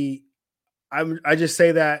 I just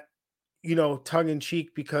say that, tongue in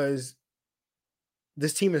cheek, because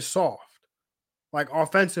this team is soft. Like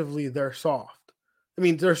offensively, they're soft. I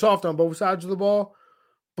mean, they're soft on both sides of the ball,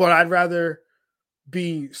 but I'd rather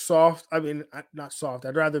be soft. I mean, not soft.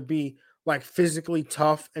 I'd rather be like physically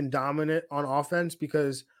tough and dominant on offense,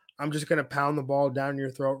 because I'm just going to pound the ball down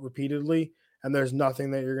your throat repeatedly, and there's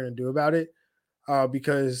nothing that you're going to do about it,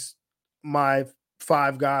 because my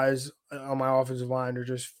 5 guys on my offensive line are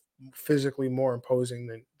just physically more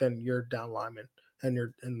imposing than your down linemen and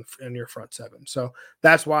your front 7. So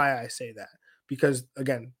that's why I say that, because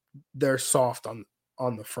again, they're soft on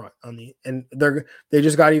the front, and they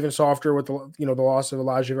just got even softer with the loss of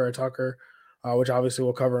Elijah Vera Tucker. which obviously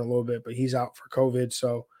we'll cover in a little bit, but he's out for COVID.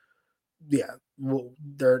 So yeah, well,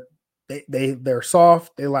 they're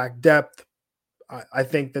soft. They lack depth. I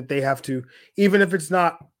think that they have to, even if it's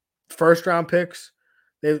not first round picks,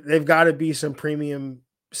 they've got to be some premium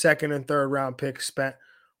second and third round picks spent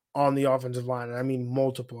on the offensive line. And I mean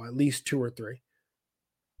multiple, at least 2 or 3.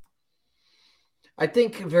 I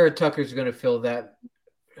think Vera Tucker is going to fill that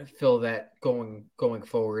going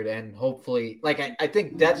forward, and hopefully, like I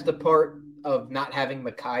think that's the part of not having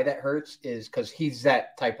Mekhi that hurts, is because he's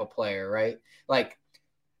that type of player, right? Like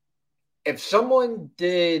if someone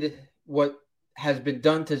did what has been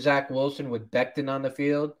done to Zach Wilson with Becton on the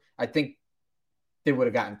field, I think they would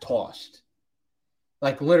have gotten tossed.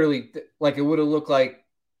 Like literally, like it would have looked like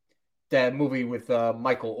that movie with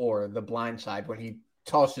Michael Orr, The Blind Side, when he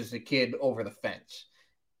tosses the kid over the fence.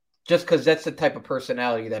 Just because that's the type of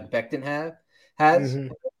personality that Becton has.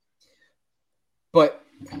 Mm-hmm. But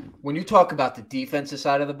when you talk about the defensive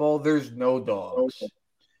side of the ball, there's no dogs.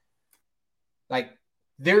 Like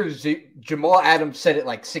there's Jamal Adams said it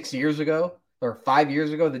like 6 years ago or 5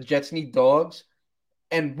 years ago. The Jets need dogs,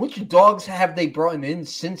 and which dogs have they brought in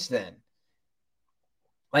since then?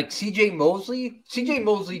 Like C.J. Mosley. C.J.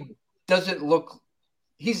 Mosley doesn't look.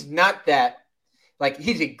 He's not that. Like,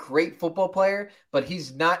 he's a great football player, but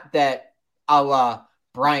he's not that a la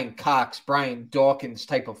Brian Cox, Brian Dawkins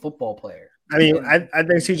type of football player. I mean, I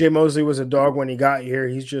think C.J. Mosley was a dog when he got here.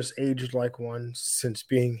 He's just aged like one since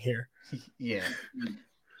being here. Yeah.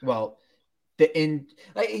 Well, he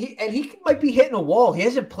might be hitting a wall. He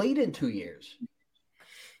hasn't played in 2 years.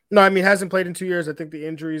 No, I mean, hasn't played in 2 years. I think the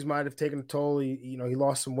injuries might have taken a toll. He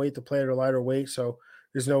lost some weight to play at a lighter weight, so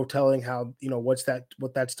there's no telling how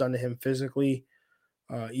what that's done to him physically.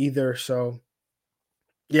 Either. So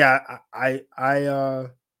yeah, I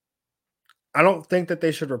don't think that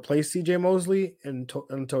they should replace CJ Mosley in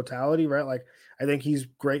totality, right? Like I think he's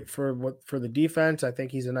great for the defense. I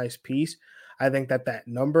think he's a nice piece. I think that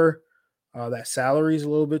number, that salary is a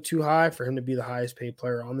little bit too high for him to be the highest paid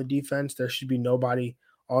player on the defense. There should be nobody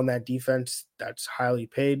on that defense that's highly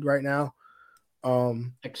paid right now.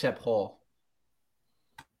 Except Hall.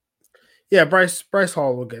 Yeah, Bryce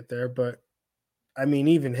Hall will get there, but I mean,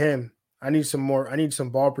 even him, I need some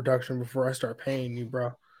ball production before I start paying you,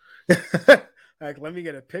 bro. Like, let me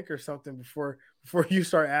get a pick or something before you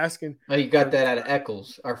start asking. Oh, you got that out of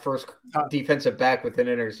Eccles, our first defensive back with an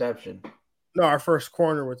interception. No, our first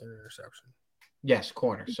corner with an interception. Yes,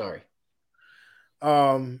 corner. Sorry.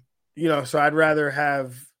 So I'd rather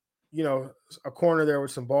have, a corner there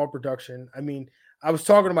with some ball production. I mean, I was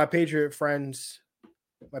talking to my Patriot fan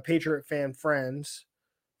friends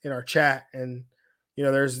in our chat, and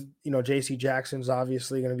there's JC Jackson's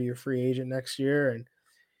obviously going to be a free agent next year, and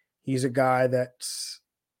he's a guy that's,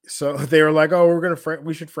 so they were like, oh,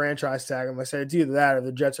 we should franchise tag him. I said it's either that or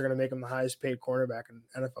the Jets are going to make him the highest paid cornerback in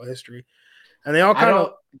NFL history, and they all kind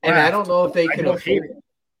of, and I don't know if they can afford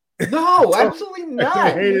it. No, absolutely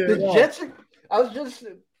not. The Jets are, I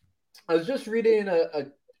was just reading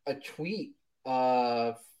a tweet,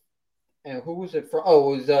 and who was it from?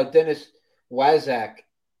 Oh, it was Dennis Wazak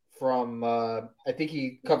from I think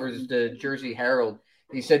he covers the Jersey Herald.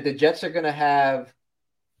 He said the Jets are going to have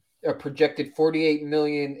a projected $48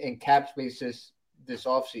 million in cap space this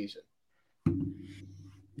offseason.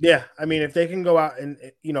 Yeah, I mean, if they can go out and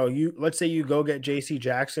let's say you go get JC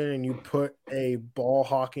Jackson and you put a ball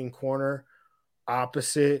hawking corner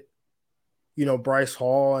opposite, Bryce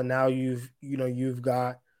Hall, and now you've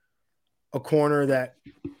got a corner that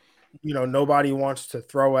nobody wants to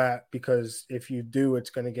throw at, because if you do, it's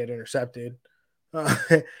going to get intercepted.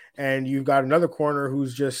 And you've got another corner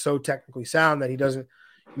who's just so technically sound that he doesn't,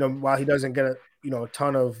 while he doesn't get a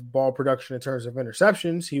ton of ball production in terms of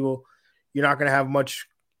interceptions, you're not going to have much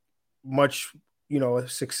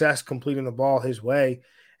success completing the ball his way.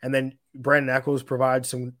 And then Brandon Eccles provides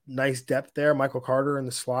some nice depth there. Michael Carter in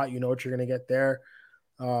the slot, what you're going to get there.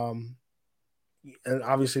 And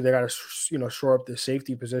obviously they got to, shore up the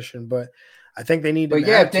safety position, but I think they need to. But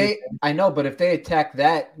yeah, I know, but if they attack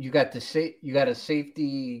that, you got a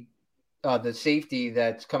safety, the safety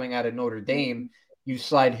that's coming out of Notre Dame. You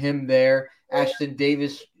slide him there. Ashton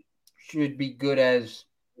Davis should be good as,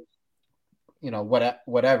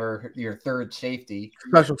 whatever your third safety,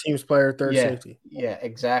 special teams player, third safety. Yeah,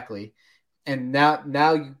 exactly. And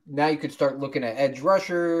now you could start looking at edge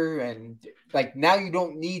rusher, and like now you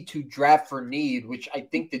don't need to draft for need, which I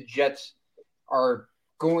think the Jets are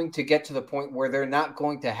going to get to the point where they're not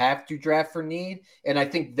going to have to draft for need, and I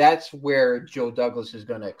think that's where Joe Douglas is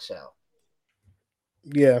going to excel.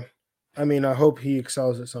 Yeah, I mean, I hope he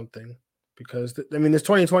excels at something, because this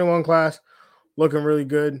 2021 class looking really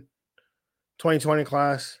good. 2020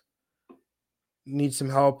 class needs some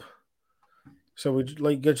help. So we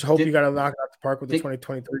just hope you got to knock it out the park with the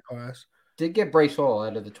 2023 class. Did get Bryce Hall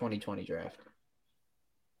out of the 2020 draft.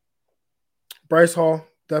 Bryce Hall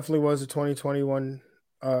definitely was a 2021.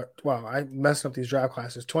 Wow, I messed up these draft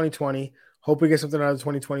classes. 2020. Hope we get something out of the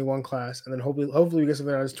 2021 class, and then hopefully we get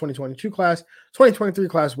something out of this 2022 class. 2023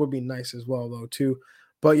 class would be nice as well, though, too.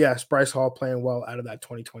 But yes, Bryce Hall playing well out of that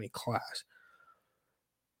 2020 class.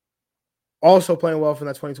 Also playing well from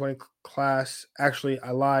that 2020 class. Actually, I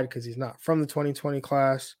lied because he's not from the 2020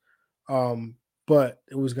 class. But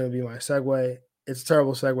it was going to be my segue. It's a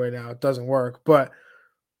terrible segue now. It doesn't work. But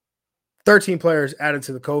 13 players added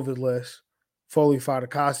to the COVID list. Foley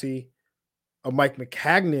Fatukasi, a Mike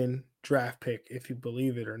Maccagnan draft pick, if you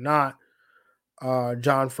believe it or not.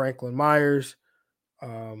 John Franklin Myers.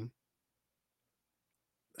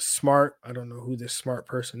 Smart. I don't know who this smart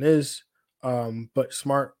person is. But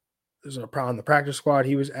Smart is on the practice squad.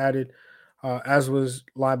 He was added, as was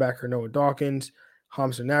linebacker Noah Dawkins,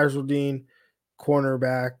 Hamza Nasruddin,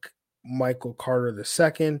 cornerback Michael Carter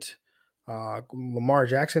II, Lamar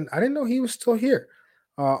Jackson. I didn't know he was still here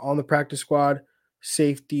on the practice squad.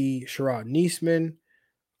 Safety Sherrod Niesman,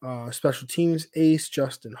 special teams ace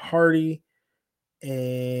Justin Hardy,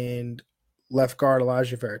 and left guard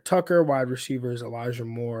Elijah Vera Tucker, wide receivers Elijah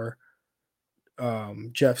Moore,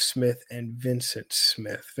 Jeff Smith, and Vincent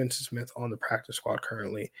Smith. Vincent Smith on the practice squad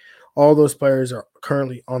currently. All those players are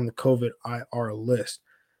currently on the COVID IR list.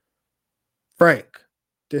 Frank,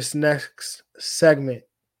 this next segment,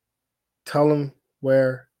 tell them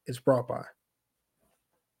where it's brought by.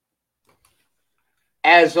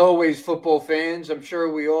 As always, football fans, I'm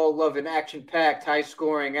sure we all love an action-packed,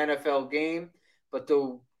 high-scoring NFL game, but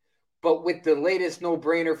with the latest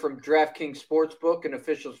no-brainer from DraftKings Sportsbook, an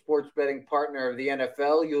official sports betting partner of the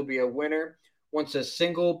NFL, you'll be a winner once a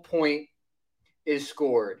single point is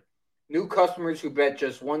scored. New customers who bet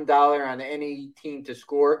just $1 on any team to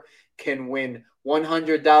score can win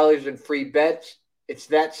 $100 in free bets. It's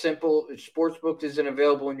that simple. If Sportsbook isn't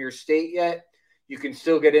available in your state yet, you can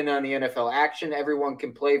still get in on the NFL action. Everyone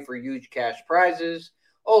can play for huge cash prizes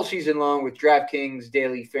all season long with DraftKings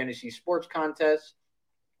daily fantasy sports contests.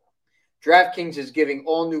 DraftKings is giving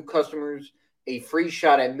all new customers a free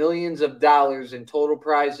shot at millions of dollars in total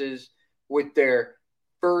prizes with their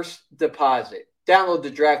first deposit. Download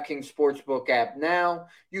the DraftKings Sportsbook app now.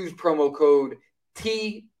 Use promo code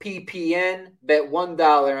TPPN. Bet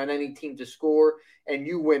 $1 on any team to score, and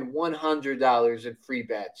you win $100 in free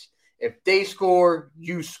bets. If they score,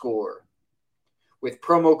 you score. With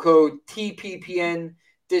promo code TPPN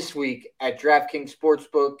this week at DraftKings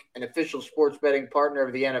Sportsbook, an official sports betting partner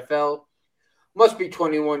of the NFL. Must be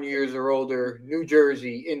 21 years or older, New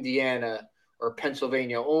Jersey, Indiana, or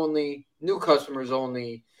Pennsylvania only. New customers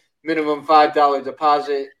only. Minimum $5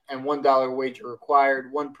 deposit and $1 wager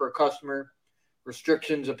required. One per customer.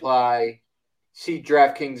 Restrictions apply. See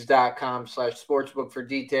DraftKings.com/sportsbook for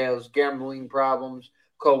details. Gambling problems,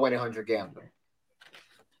 call 1-800-GAMBLER.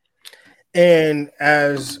 And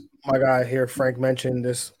as my guy here, Frank, mentioned,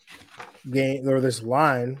 this game or this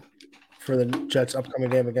line for the Jets'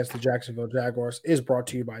 upcoming game against the Jacksonville Jaguars is brought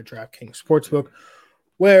to you by DraftKings Sportsbook,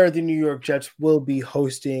 where the New York Jets will be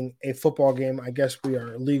hosting a football game. I guess we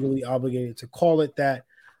are legally obligated to call it that,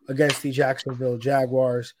 against the Jacksonville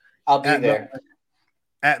Jaguars. I'll be there.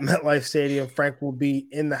 At MetLife Stadium. Frank will be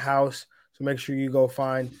in the house, so make sure you go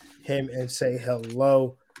find him and say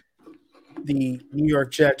hello. The New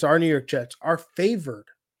York Jets, our New York Jets, are favored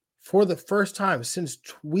for the first time since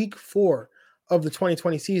week 4 of the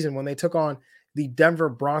 2020 season when they took on the Denver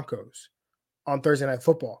Broncos on Thursday Night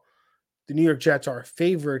Football. The New York Jets are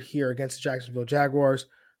favored here against the Jacksonville Jaguars,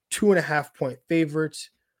 2.5-point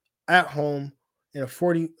favorites at home in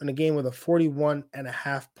a game with a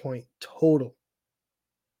 41.5-point total.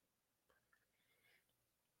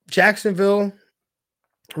 Jacksonville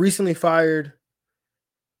recently fired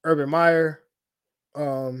Urban Meyer.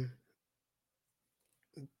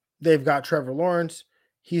 They've got Trevor Lawrence.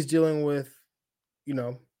 He's dealing with,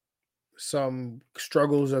 some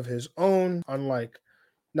struggles of his own,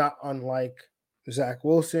 not unlike Zach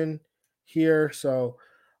Wilson here. So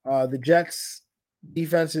the Jets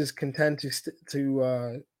defense is content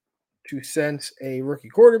to sense a rookie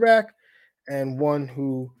quarterback and one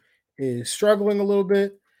who is struggling a little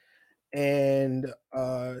bit. And,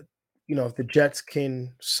 if the Jets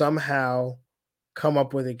can somehow come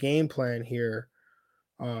up with a game plan here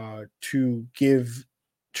to give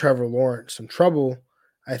Trevor Lawrence some trouble,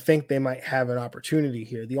 I think they might have an opportunity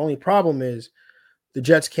here. The only problem is the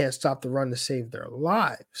Jets can't stop the run to save their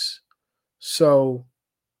lives. So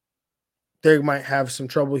they might have some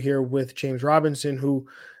trouble here with James Robinson, who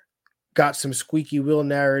got some squeaky wheel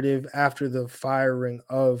narrative after the firing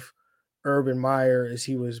of Urban Meyer, as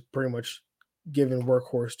he was pretty much given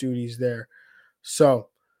workhorse duties there. So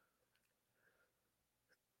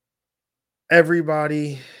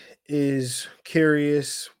everybody is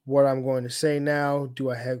curious what I'm going to say now. Do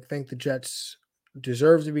I think the Jets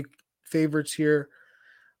deserve to be favorites here?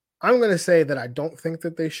 I'm going to say that I don't think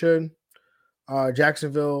that they should.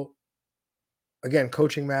 Jacksonville, again,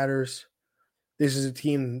 coaching matters. This is a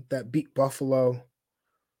team that beat Buffalo.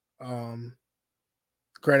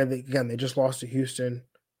 Granted, again, they just lost to Houston,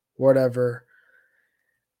 whatever.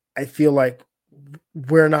 I feel like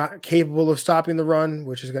we're not capable of stopping the run,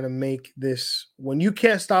 which is going to make this, when you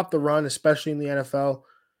can't stop the run, especially in the NFL,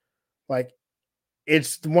 like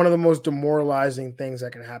it's one of the most demoralizing things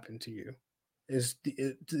that can happen to you is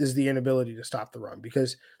the inability to stop the run,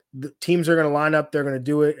 because the teams are going to line up, they're going to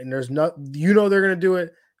do it, and there's no, they're going to do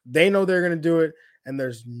it, they know they're going to do it, and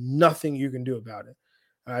there's nothing you can do about it.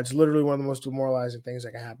 It's literally one of the most demoralizing things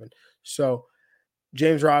that can happen. So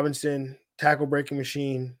James Robinson, tackle breaking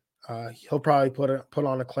machine, he'll probably put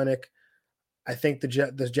on a clinic. I think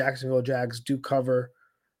the Jacksonville Jags do cover.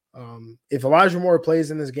 If Elijah Moore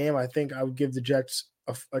plays in this game, I think I would give the Jets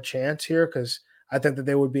a chance here, because I think that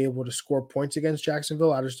they would be able to score points against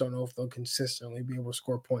Jacksonville. I just don't know if they'll consistently be able to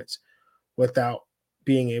score points without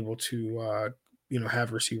being able to,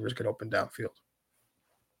 have receivers get open downfield.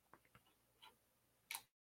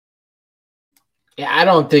 Yeah, I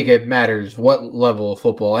don't think it matters what level of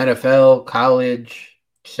football, NFL, college,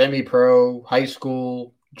 semi-pro, high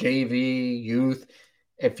school, JV, youth.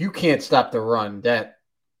 If you can't stop the run,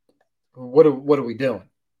 what are we doing?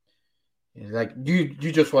 Like you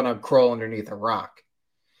just want to crawl underneath a rock.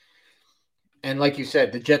 And like you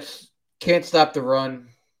said, the Jets can't stop the run.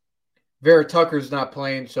 Vera Tucker's not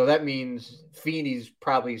playing, so that means Feeney's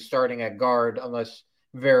probably starting at guard unless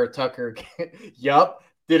Vera Tucker. Yup.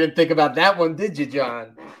 Didn't think about that one, did you,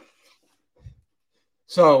 John?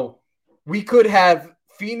 So we could have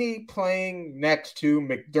Feeney playing next to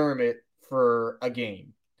McDermott for a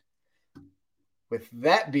game. With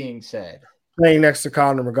that being said, playing next to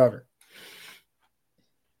Connor McGovern.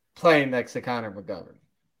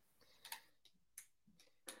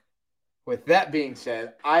 With that being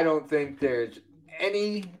said, I don't think there's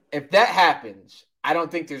any. If that happens, I don't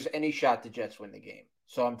think there's any shot the Jets win the game.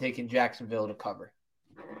 So I'm taking Jacksonville to cover.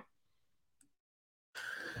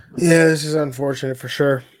 Yeah, this is unfortunate for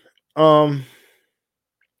sure. All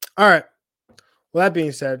right. Well, that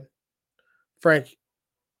being said, Frank,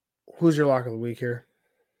 who's your lock of the week here?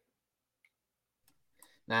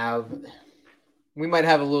 Now, we might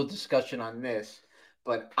have a little discussion on this,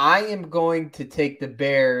 but I am going to take the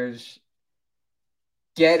Bears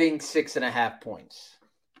getting 6.5 points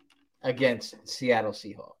against Seattle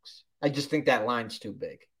Seahawks. I just think that line's too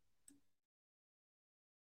big.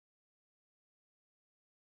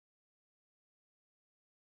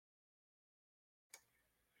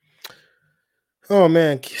 Oh,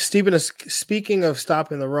 man. Stephen, speaking of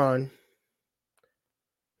stopping the run,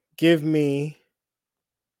 give me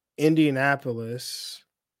Indianapolis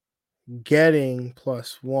getting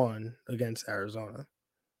 +1 against Arizona.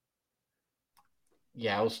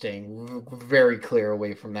 Yeah, I was staying very clear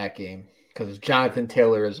away from that game because Jonathan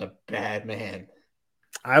Taylor is a bad man.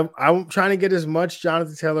 I'm trying to get as much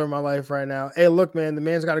Jonathan Taylor in my life right now. Hey, look, man, the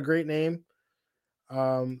man's got a great name.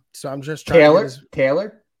 So I'm just trying Taylor? to get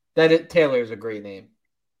Taylor? Taylor is a great name.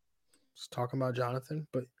 Just talking about Jonathan.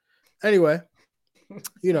 But anyway,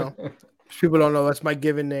 people don't know that's my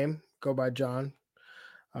given name. Go by John.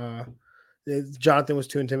 Jonathan was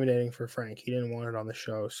too intimidating for Frank. He didn't want it on the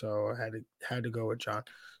show, so I had to go with John.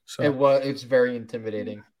 So it's very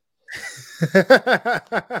intimidating.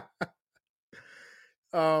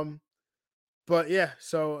 But yeah,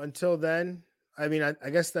 so until then, I mean, I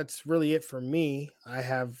guess that's really it for me. I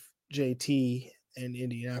have JT and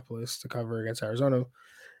Indianapolis to cover against Arizona.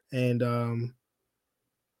 And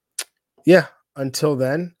yeah, until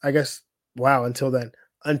then, I guess, wow, until then.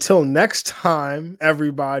 Until next time,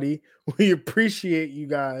 everybody, we appreciate you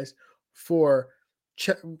guys for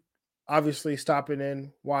obviously stopping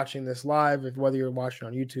in, watching this live, whether you're watching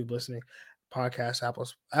on YouTube, listening, podcast,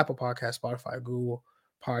 Apple Podcast, Spotify, Google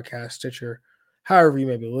Podcast, Stitcher, however you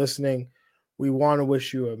may be listening. We want to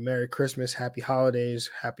wish you a Merry Christmas, Happy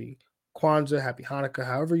Holidays, Happy Kwanzaa, Happy Hanukkah,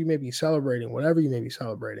 however you may be celebrating, whatever you may be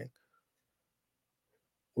celebrating.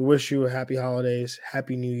 We wish you a Happy Holidays,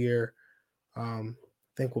 Happy New Year. I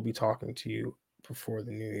think we'll be talking to you before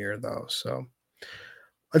the new year, though. So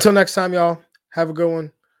until next time, y'all, have a good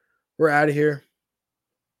one. We're out of here.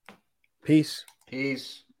 Peace.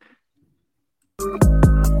 Peace.